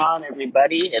On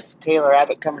everybody, it's Taylor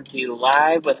Abbott coming to you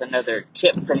live with another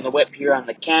tip from the whip here on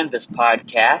the Canvas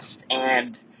podcast.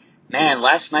 And man,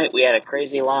 last night we had a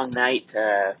crazy long night.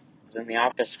 I was in the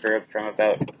office from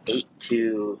about 8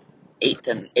 a.m.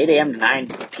 to 9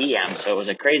 p.m. So it was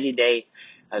a crazy day.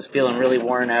 I was feeling really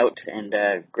worn out and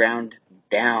ground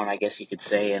down, I guess you could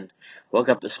say, and woke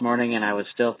up this morning and I was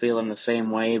still feeling the same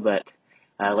way, but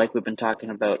like we've been talking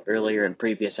about earlier in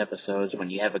previous episodes, when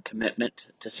you have a commitment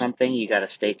to something, you got to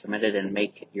stay committed and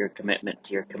make your commitment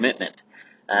to your commitment.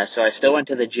 So I still went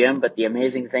to the gym, but the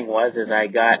amazing thing is I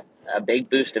got a big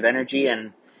boost of energy,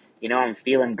 and I'm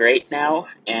feeling great now,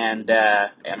 and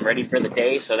I'm ready for the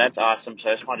day. So that's awesome.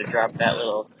 So I just wanted to drop that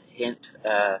little hint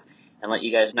and let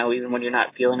you guys know, even when you're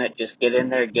not feeling it, just get in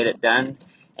there, get it done.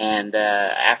 And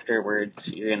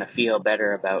afterwards, you're going to feel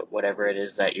better about whatever it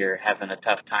is that you're having a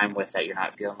tough time with that you're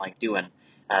not feeling like doing.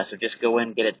 So just go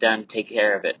in, get it done, take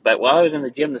care of it. But while I was in the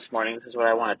gym this morning, this is what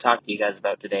I want to talk to you guys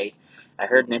about today. I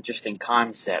heard an interesting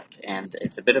concept, and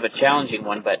it's a bit of a challenging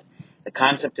one, but the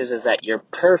concept is that you're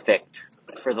perfect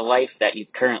for the life that you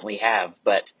currently have.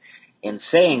 But in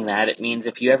saying that, it means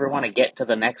if you ever want to get to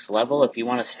the next level, if you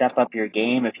want to step up your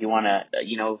game, if you want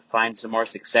to, find some more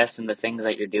success in the things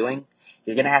that you're doing,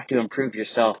 you're going to have to improve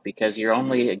yourself, because you're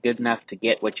only good enough to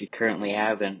get what you currently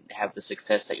have and have the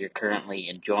success that you're currently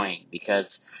enjoying.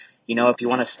 Because, if you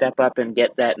want to step up and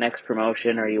get that next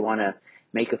promotion, or you want to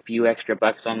make a few extra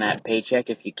bucks on that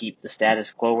paycheck, if you keep the status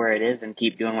quo where it is and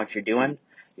keep doing what you're doing,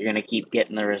 you're going to keep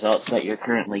getting the results that you're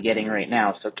currently getting right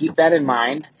now. So keep that in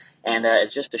mind. And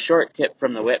it's just a short tip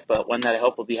from the whip, but one that I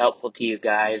hope will be helpful to you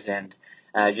guys. And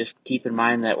just keep in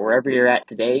mind that wherever you're at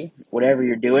today, whatever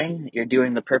you're doing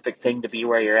the perfect thing to be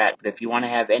where you're at. But if you want to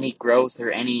have any growth or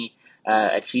any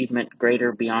achievement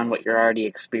greater beyond what you're already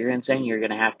experiencing, you're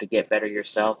going to have to get better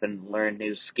yourself and learn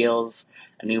new skills,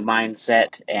 a new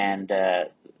mindset, and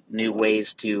new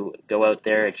ways to go out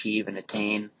there, achieve and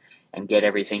attain, and get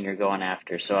everything you're going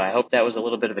after. So I hope that was a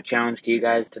little bit of a challenge to you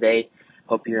guys today.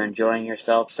 Hope you're enjoying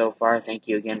yourself so far. Thank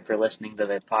you again for listening to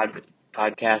the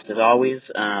podcast as always.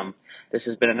 This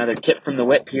has been another tip from the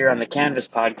whip here on the Canvas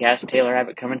podcast. Taylor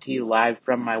Abbott coming to you live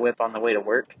from my whip on the way to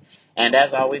work. And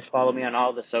as always, follow me on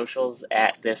all the socials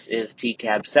at This Is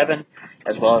TCAB7,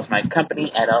 as well as my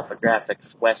company at Alpha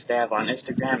Graphics West Ave on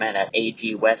Instagram and at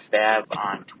AG West Ave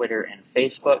on Twitter and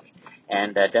Facebook.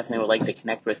 And definitely would like to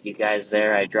connect with you guys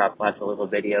there. I drop lots of little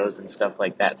videos and stuff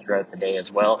like that throughout the day as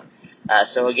well.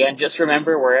 So again, just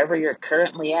remember, wherever you're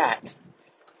currently at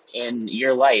in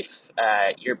your life,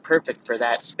 you're perfect for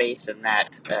that space and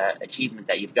that achievement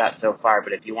that you've got so far.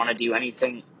 But if you want to do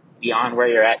anything beyond where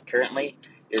you're at currently,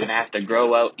 you're going to have to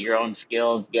grow out your own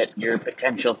skills, get your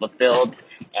potential fulfilled,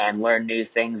 and learn new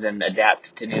things and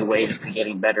adapt to new ways to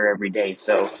getting better every day.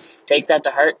 So take that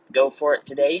to heart. Go for it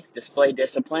today. Display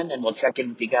discipline, and we'll check in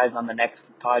with you guys on the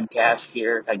next podcast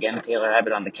here. Again, Taylor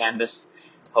Abbott on the Canvas.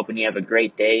 Hoping you have a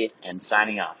great day, and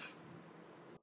signing off.